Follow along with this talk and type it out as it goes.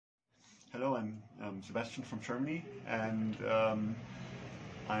Hello, I'm Sebastian from Germany, and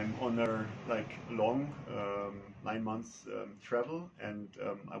I'm on a long 9 months travel, and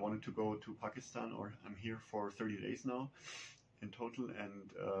I wanted to go to Pakistan, or I'm here for 30 days now in total,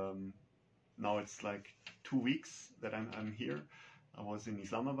 and now it's like 2 weeks that I'm here. I was in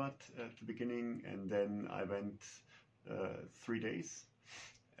Islamabad at the beginning, and then I went 3 days.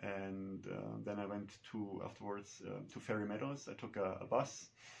 And then I went afterwards to Ferry Meadows. I took a bus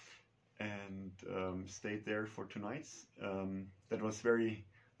and stayed there for 2 nights. That was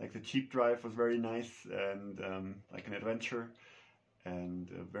the jeep drive was very nice and like an adventure,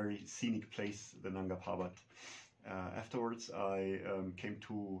 and a very scenic place, the Nanga Parbat. Afterwards I came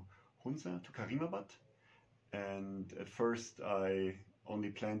to Hunza, to Karimabad, and at first I only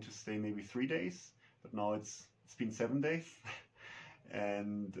planned to stay maybe 3 days, but now it's been 7 days.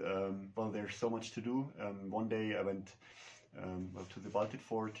 And well, there's so much to do. One day I went to the Baltic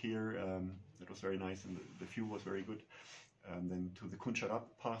Fort here. That was very nice, and the view was very good. Then to the Kuncharab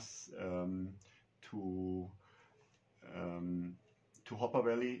Pass, to Hopper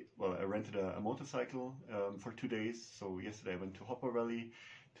Valley. Well, I rented a motorcycle for 2 days. So yesterday I went to Hopper Valley.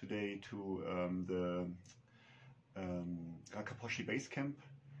 Today to the Akaposhi Base Camp,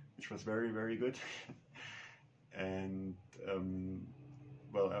 which was very, very good. And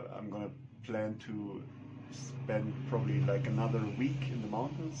well, I'm gonna plan to spend probably like another week in the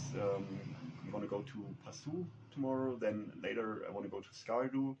mountains. I'm gonna go to Pasu tomorrow, then later I want to go to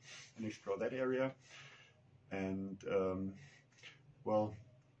Skardu and explore that area. And well,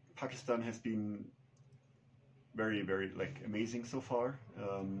 Pakistan has been very, very amazing so far.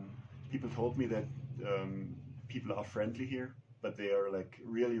 People told me that people are friendly here, but they are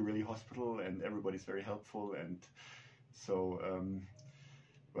really, really hospitable, and everybody's very helpful. And so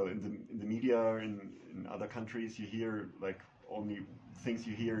well, in the media in other countries, you hear only things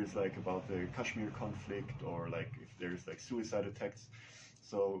you hear is about the Kashmir conflict, or if there's suicide attacks.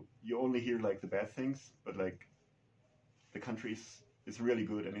 So you only hear the bad things, but the country is really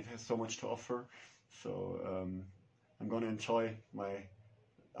good, and it has so much to offer. So I'm gonna enjoy my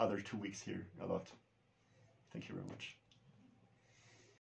other 2 weeks here a lot. Thank you very much.